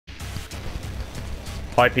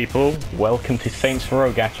Hi people, welcome to Saints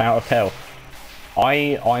Row Gat Out of Hell.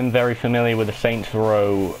 I'm very familiar with the Saints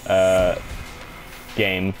Row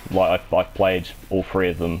game, like I've played all three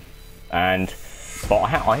of them, but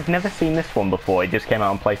I've never seen this one before. It just came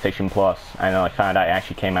out on PlayStation Plus, and I found out it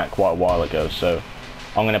actually came out quite a while ago, so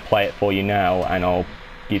I'm going to play it for you now, and I'll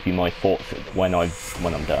give you my thoughts when I'm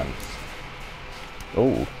done.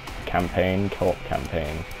 Oh, campaign, co-op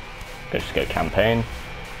campaign. Let's just go campaign.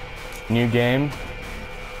 New game.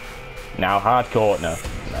 Now hardcore. No,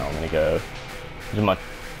 I'm gonna go.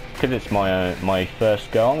 Because it's my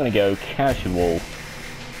first go. I'm gonna go casual.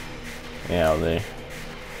 Yeah, I'll do.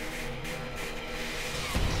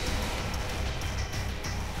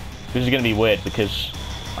 This is gonna be weird because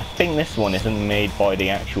I think this one isn't made by the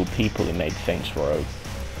actual people who made Saints Row,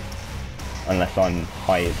 unless I'm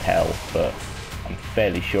high as hell. But I'm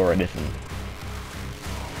fairly sure it isn't.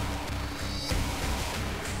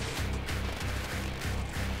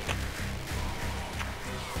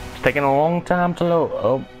 Taking a long time to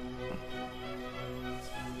load.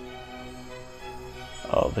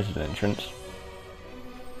 Oh, this is an entrance.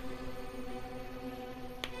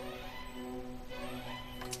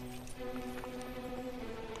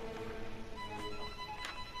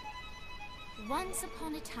 Once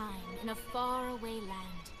upon a time, in a faraway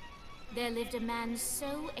land, there lived a man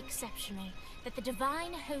so exceptional that the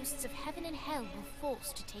divine hosts of heaven and hell were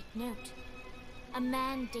forced to take note. A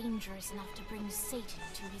man dangerous enough to bring Satan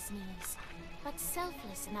to his knees, but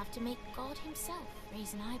selfless enough to make God himself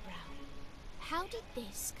raise an eyebrow. How did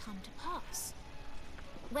this come to pass?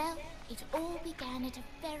 Well, it all began at a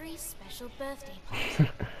very special birthday party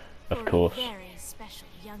Of course. For a very special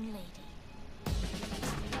young lady.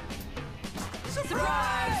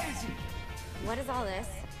 Surprise! What is all this?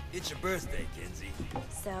 It's your birthday, Kinsey.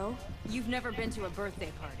 So? You've never been to a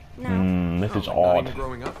birthday party? No. This is Not odd. even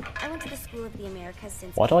growing up. I went to the School of the Americas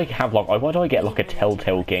since... Why do I get like a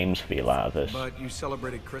Telltale Games feel out of this? But you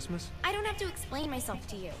celebrated Christmas? I don't have to explain myself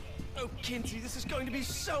to you. Oh, Kinsey, this is going to be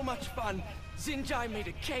so much fun. Zinjai made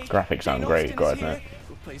a cake. Graphics sound Jane great, Austen's gotta here. admit.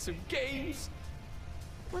 We'll play some games.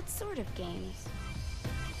 What sort of games?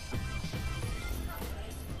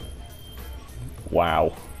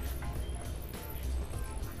 Wow.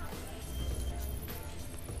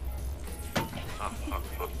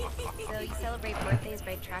 So you celebrate birthdays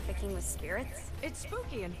by trafficking with spirits? It's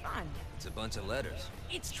spooky and fun. It's a bunch of letters.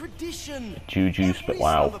 It's tradition. Juju, but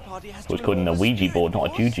wow. It was called a Ouija board,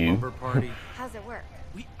 not a juju. Slumber party. How's it work?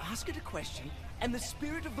 We ask it a question, and the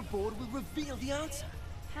spirit of the board will reveal the answer.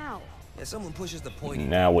 How? Yeah, someone pushes the point.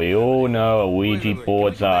 Now we all know Ouija Wait,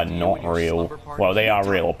 boards can are you not imagine your real. slumber party Well, they are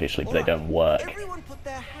anytime? real, obviously, but they don't work. Everyone put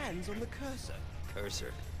their hands on the cursor.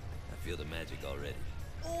 Cursor? I feel the magic already.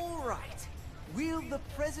 All right. Will the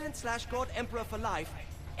President/God Emperor for life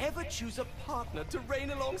ever choose a partner to reign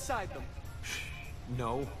alongside them?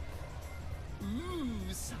 No.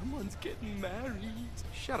 Ooh, someone's getting married.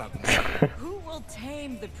 Shut up. Who will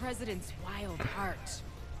tame the president's wild heart?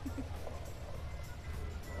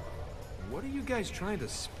 What are you guys trying to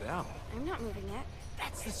spell? I'm not moving it.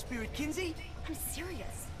 That's the spirit, Kinsey. I'm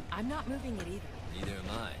serious. I'm not moving it either. Neither am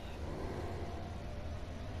I.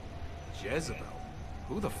 Jezebel.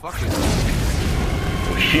 Who the fuck is that?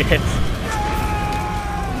 Oh, shit.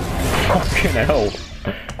 Fucking hell.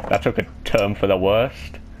 That took a turn for the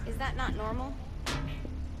worst. Is that not normal?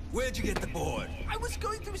 Where'd you get the board? I was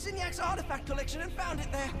going through Zignac's artifact collection and found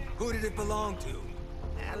it there. Who did it belong to?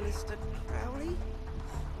 Alistair Crowley?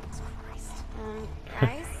 Christ.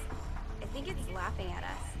 Guys? I think it's laughing at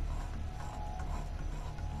us.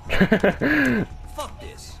 Fuck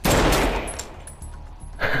this.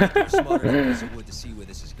 Smarter than this would to see where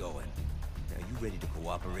this is going. Now, you ready to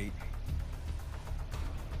cooperate?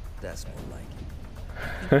 That's more like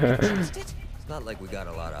it. Trust it? It's not like we got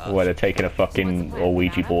a lot of options. Where they're taking a fucking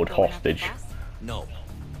Ouija board hostage. No,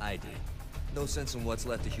 I did. No sense in what's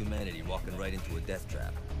left of humanity walking right into a death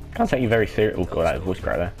trap. Can't take you very seriously. Oh god, that voice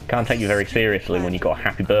crack there. Can't take you very seriously when you got a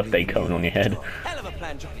happy birthday cone on your head. Hell of a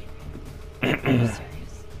plan, Johnny. Serious.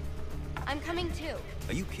 I'm coming too.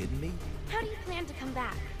 Are you kidding me? How do you plan to come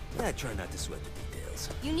back? I try not to sweat the details.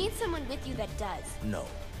 You need someone with you that does. No.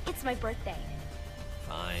 It's my birthday.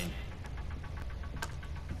 Fine.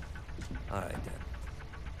 Alright then.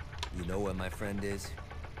 You know where my friend is?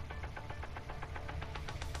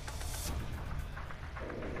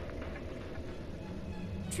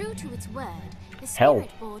 True to its word, the Hell.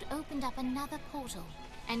 spirit board opened up another portal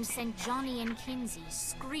and sent Johnny and Kinsey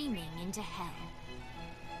screaming into hell.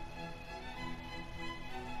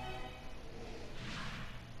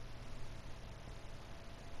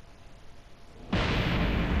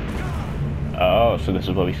 Oh, so this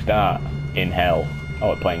is where we start. In hell. Oh,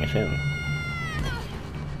 we're playing as him.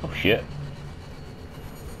 Oh shit.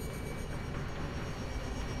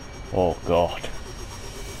 Oh god.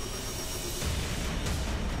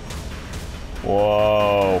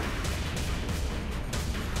 Whoa.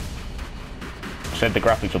 I said the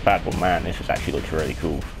graphics were bad, but man, this actually looks really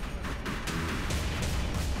cool.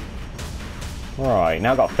 Right,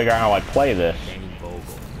 now I've got to figure out how I play this.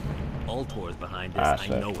 Ultor's behind this, That's I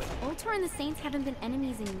it. know it. Ultor and the Saints haven't been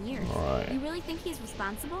enemies in years. Right. You really think he's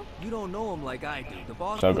responsible? You don't know him like I do. The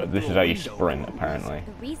boss So put him this through is a how you window sprint, for a apparently.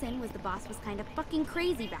 The reason was the boss was kind of fucking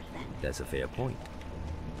crazy back then. That's a fair point.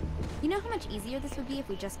 You know how much easier this would be if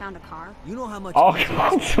we just found a car? You know how much Oh, easier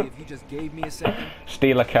God. this would be if you just gave me a second?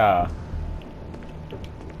 Steal a car.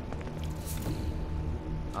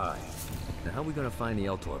 Alright. Now how are we gonna find the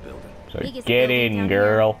Ultor building? So Biggest get building in, down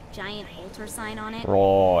girl. here, giant Ultor sign on it. I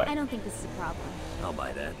Right. don't think this is a problem. I'll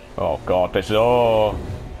buy that. Oh god, this is oh.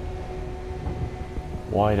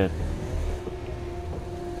 Why did?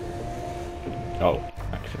 Oh,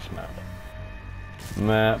 access map.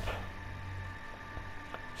 Map.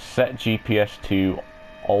 Set GPS to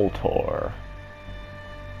Ultor.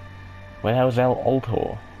 Where the hell is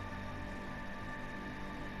Ultor?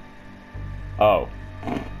 Oh.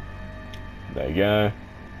 There you go.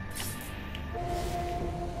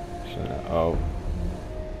 So, oh.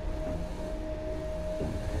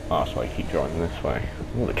 Oh, so I keep driving this way.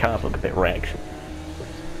 Oh, the cars look a bit wrecked.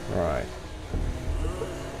 Right.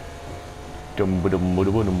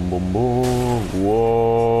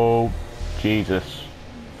 Whoa. Jesus.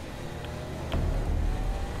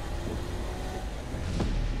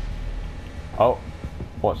 Oh.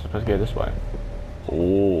 What's supposed to go this way?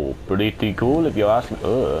 Oh, pretty cool if you ask me.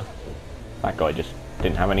 That guy just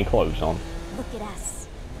didn't have any clothes on. Look at us.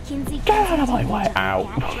 Kinsey, Get out of my way! Ow.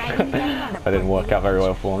 That didn't work out very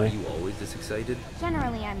well for Are me. you always this excited?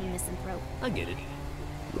 Generally, I'm a misanthrope. I get it.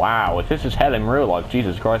 Wow, if this is hell in real life,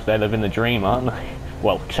 Jesus Christ, they're living the dream, aren't they?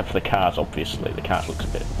 Well, except for the cars, obviously. The cars look a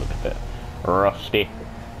bit rusty.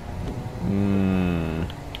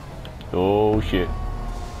 Oh shit.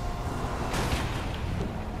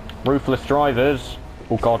 Ruthless drivers.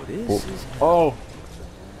 Oh god. Oh.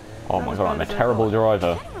 Oh my god, I'm a terrible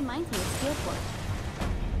driver. Kind of reminds me of Steelport.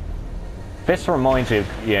 This reminds me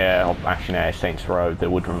of, yeah, actually no, Saints Row. That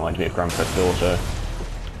would remind me of Grand Theft Auto.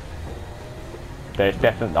 There's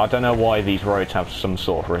definitely, I don't know why these roads have some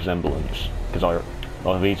sort of resemblance, because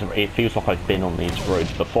it feels like I've been on these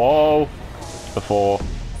roads before. So,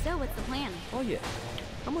 what's the plan? Oh yeah.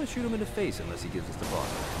 I'm gonna shoot him in the face unless he gives us the boss.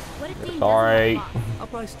 What if Dean Sorry. doesn't have a boss? I'll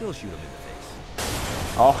probably still shoot him in the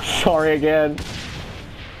face. Oh, sorry again.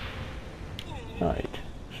 Right,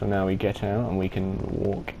 so now we get out and we can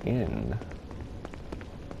walk in.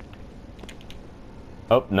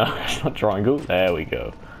 Oh, no, it's not triangle. There we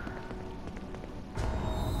go.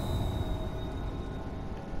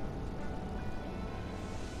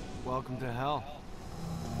 Welcome to hell.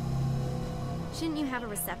 Shouldn't you have a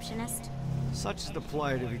receptionist? Such is the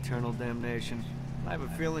plight of eternal damnation. I have a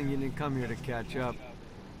feeling you didn't come here to catch up.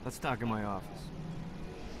 Let's talk in my office.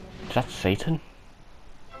 Is that Satan?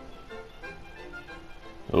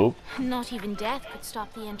 Oh. Not even death could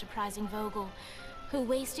stop the enterprising Vogel, who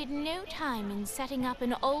wasted no time in setting up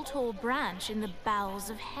an Ultor branch in the bowels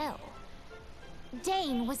of hell.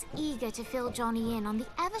 Dane was eager to fill Johnny in on the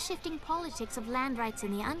ever-shifting politics of land rights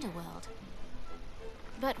in the underworld.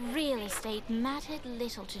 But real estate mattered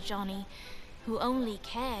little to Johnny, who only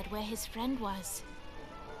cared where his friend was.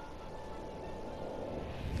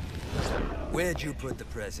 Where'd you put the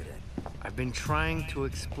president? I've been trying to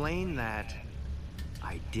explain that.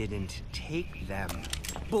 I didn't take them.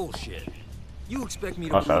 Bullshit. You expect me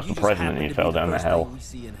to That's believe you the just president happened who to fell be the down the first hell. thing we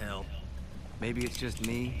see in hell? Maybe it's just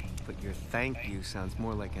me, but your thank you sounds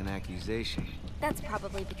more like an accusation. That's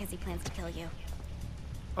probably because he plans to kill you.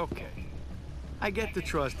 Okay. I get the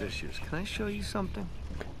trust issues. Can I show you something?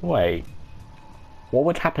 Wait. What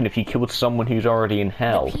would happen if you killed someone who's already in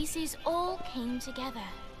hell? The pieces all came together.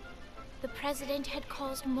 The president had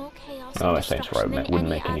caused more chaos Oh, and that Saints Row destruction than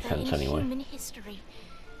wouldn't any make any other sense in anyway. human history.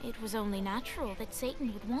 It was only natural that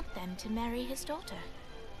Satan would want them to marry his daughter.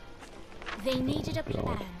 They needed a God.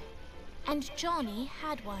 plan, and Johnny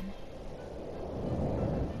had one.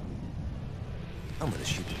 I'm gonna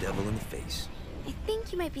shoot the devil in the face. I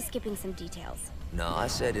think you might be skipping some details. No, I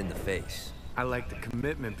said in the face. I like the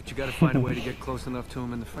commitment, but you gotta find a way to get close enough to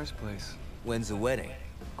him in the first place. When's the wedding?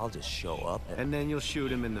 I'll just show up and... And then you'll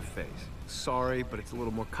shoot him in the face. Sorry, but it's a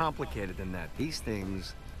little more complicated than that. These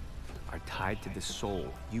things are tied to the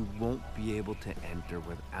soul. You won't be able to enter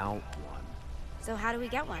without one. So how do we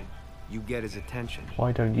get one? You get his attention.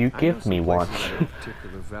 Why don't you give me one? Of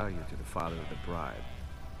particular value to the father of the bride.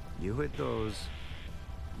 You hit those,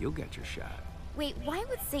 you'll get your shot. Wait, why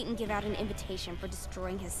would Satan give out an invitation for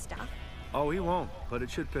destroying his stuff? Oh, he won't, but it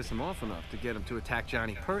should piss him off enough to get him to attack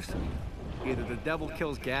Johnny personally. Either the devil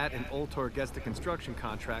kills Gat and Ultor gets the construction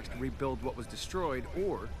contracts to rebuild what was destroyed,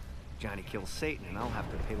 or Johnny kills Satan and I'll have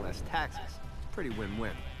to pay less taxes. It's pretty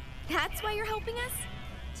win-win. That's why you're helping us?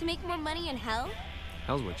 To make more money in hell?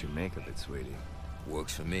 Hell's what you make of it, sweetie.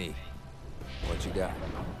 Works for me. What you got?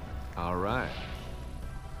 All right.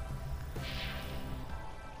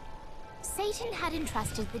 Satan had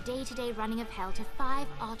entrusted the day-to-day running of hell to 5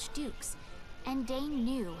 archdukes, and Dane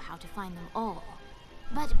knew how to find them all.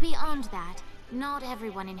 But beyond that, not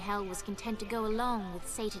everyone in hell was content to go along with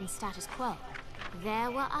Satan's status quo. There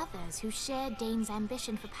were others who shared Dane's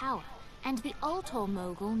ambition for power, and the Ultor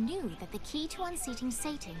mogul knew that the key to unseating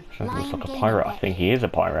Satan lay in Looks like a gaining pirate. their I think he is a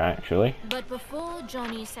pirate, actually. But before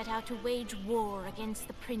Johnny set out to wage war against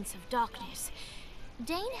the Prince of Darkness,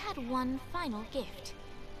 Dane had one final gift.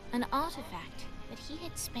 An artifact that he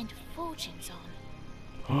had spent fortunes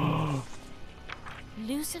on.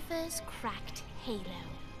 Lucifer's cracked halo.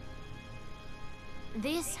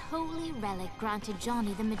 This holy relic granted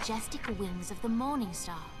Johnny the majestic wings of the Morning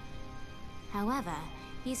Star. However,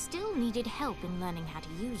 he still needed help in learning how to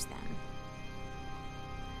use them.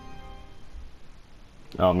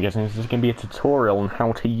 Oh, I'm guessing this is going to be a tutorial on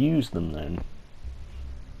how to use them then.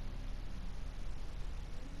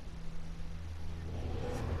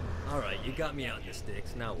 Alright, you got me out in the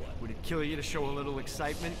sticks, now what? Would it kill you to show a little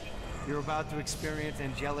excitement? You're about to experience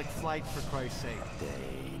angelic flight, for Christ's sake.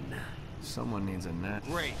 Dane. Someone needs a net.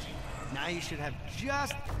 Great. Now you should have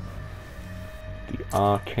just... The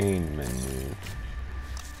arcane menu.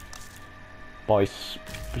 Buy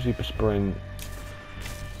super sprint.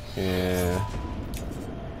 Yeah.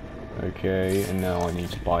 Okay, and now I need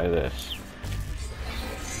to buy this.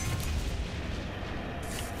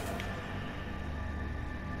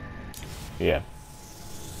 Yeah.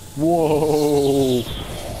 Whoa!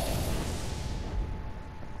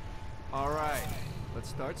 Alright, let's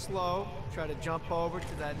start slow. Try to jump over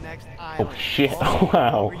to that next island. Oh shit, Also,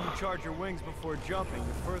 wow. the longer you charge your wings before jumping,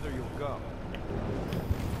 the further you'll go.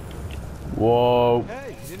 Whoa.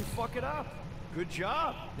 Hey, you didn't fuck it up. Good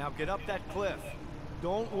job. Now get up that cliff.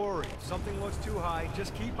 Don't worry, if something looks too high,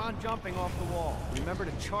 just keep on jumping off the wall. Remember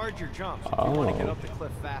to charge your jumps if you want to get up the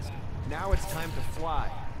cliff faster. Now it's time to fly.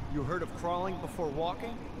 You heard of crawling before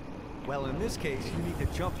walking? Well, in this case, you need to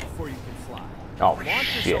jump before you can fly. Oh Launch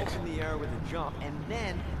shit. yourself in the air with a jump, and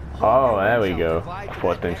then... Oh, there we hold go. your wings I out to thought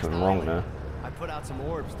I that did next something wrong island. there. I put out some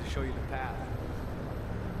orbs to show you the path.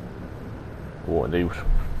 What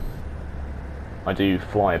I do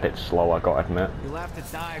fly a bit slow, I gotta admit. You'll have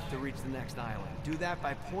to dive to reach the next island. Do that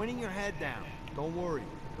by pointing your head down. Don't worry,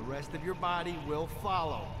 the rest of your body will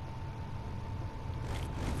follow.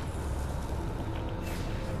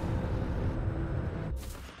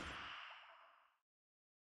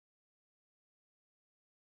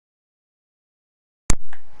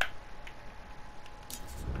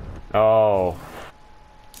 Oh.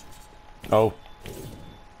 Oh.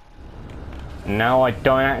 Now I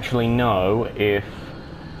don't actually know if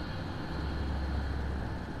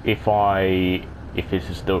this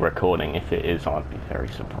is still recording. If it is, I'd be very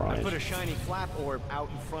surprised. Put a shiny flap orb out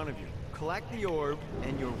in front of you. Collect the orb,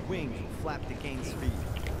 and your wings will flap to gain speed.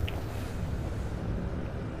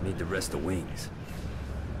 Need the rest of wings.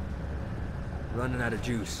 Running out of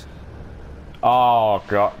juice. Oh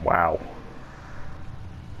god, wow.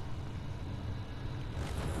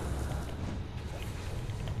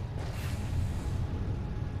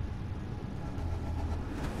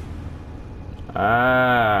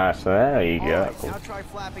 Ah, so there you go. Alright, now try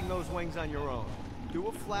flapping those wings on your own. Do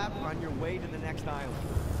a flap on your way to the next island.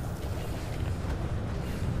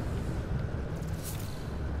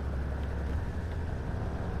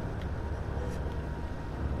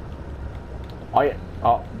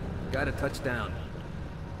 Oh. Got a touchdown.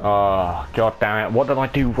 Oh, god damn it. What did I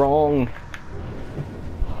do wrong?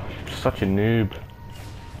 Such a noob.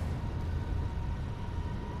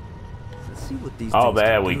 Let's see what these Oh, things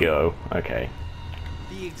there can we do. go. Okay.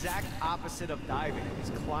 The exact opposite of diving is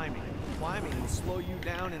climbing. Climbing will slow you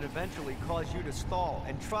down and eventually cause you to stall.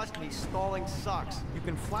 And trust me, stalling sucks. You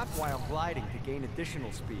can flap while gliding to gain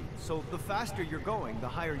additional speed. So the faster you're going, the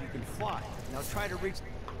higher you can fly. Now try to reach...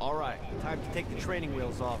 Alright, time to take the training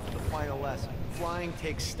wheels off for the final lesson. Flying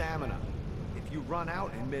takes stamina. If you run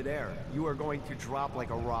out in midair, you are going to drop like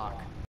a rock.